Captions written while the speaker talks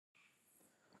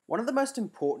One of the most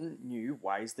important new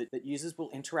ways that users will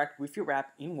interact with your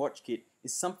app in WatchKit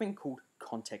is something called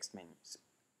context menus.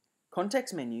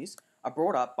 Context menus are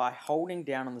brought up by holding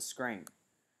down on the screen.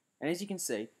 And as you can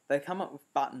see, they come up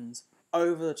with buttons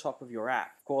over the top of your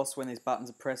app. Of course, when these buttons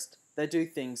are pressed, they do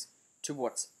things to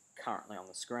what's currently on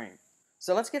the screen.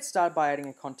 So let's get started by adding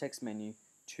a context menu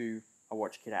to a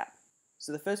WatchKit app.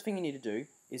 So the first thing you need to do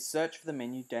is search for the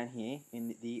menu down here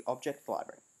in the object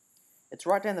library. It's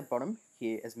right down the bottom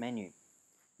here as menu.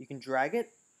 You can drag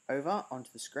it over onto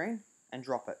the screen and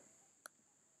drop it.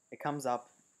 It comes up,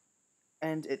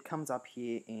 and it comes up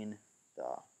here in the,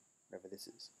 whatever this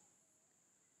is.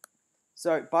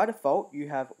 So by default, you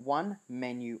have one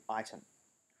menu item.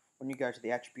 When you go to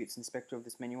the attributes inspector of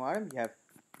this menu item, you have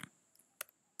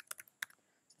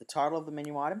the title of the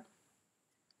menu item.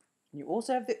 And you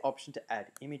also have the option to add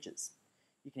images.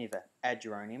 You can either add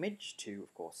your own image to,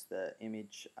 of course, the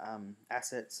image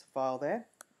assets file there,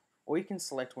 or you can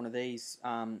select one of these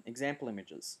example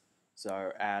images.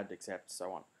 So add, accept,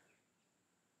 so on.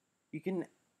 You can,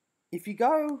 if you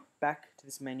go back to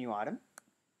this menu item,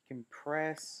 you can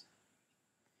press.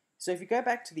 So if you go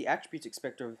back to the attributes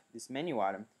inspector of this menu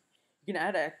item, you can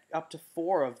add up to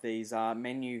 4 of these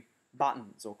menu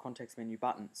buttons or context menu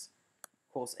buttons.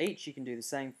 Of course, each you can do the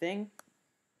same thing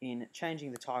in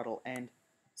changing the title and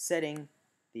setting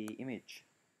the image.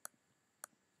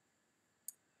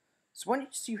 So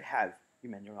once you have your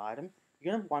menu item,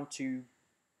 you're going to want to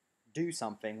do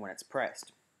something when it's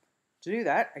pressed. To do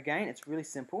that, again, it's really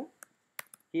simple.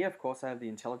 Here, of course, I have the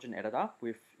intelligent editor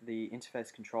with the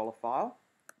interface controller file.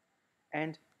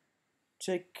 And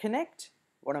to connect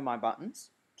one of my buttons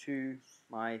to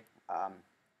my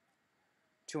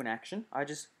to an action, I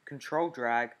just control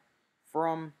drag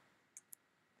from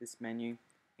this menu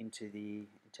into the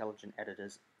intelligent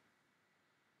editor's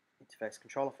interface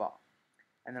controller file.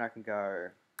 And then I can go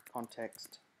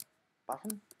context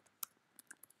button.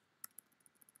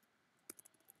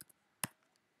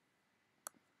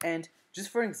 And just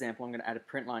for an example, I'm going to add a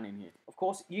print line in here. Of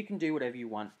course, you can do whatever you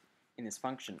want in this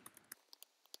function.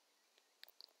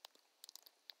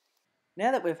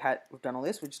 Now that we've done all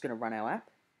this, we're just going to run our app,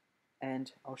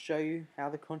 and I'll show you how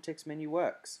the context menu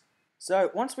works. So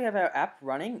once we have our app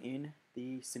running in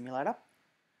the simulator,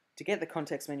 to get the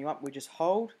context menu up, we just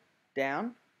hold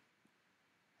down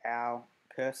our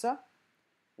cursor,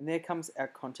 and there comes our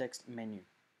context menu.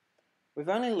 We've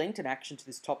only linked an action to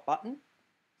this top button,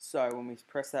 so when we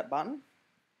press that button,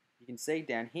 you can see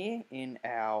down here in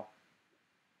our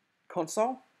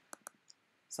console,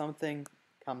 something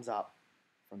comes up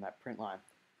from that print line.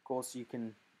 Of course, you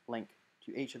can link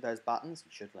to each of those buttons.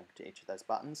 You should link to each of those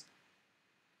buttons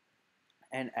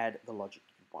and add the logic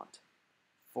you want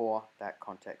for that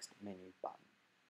context menu button.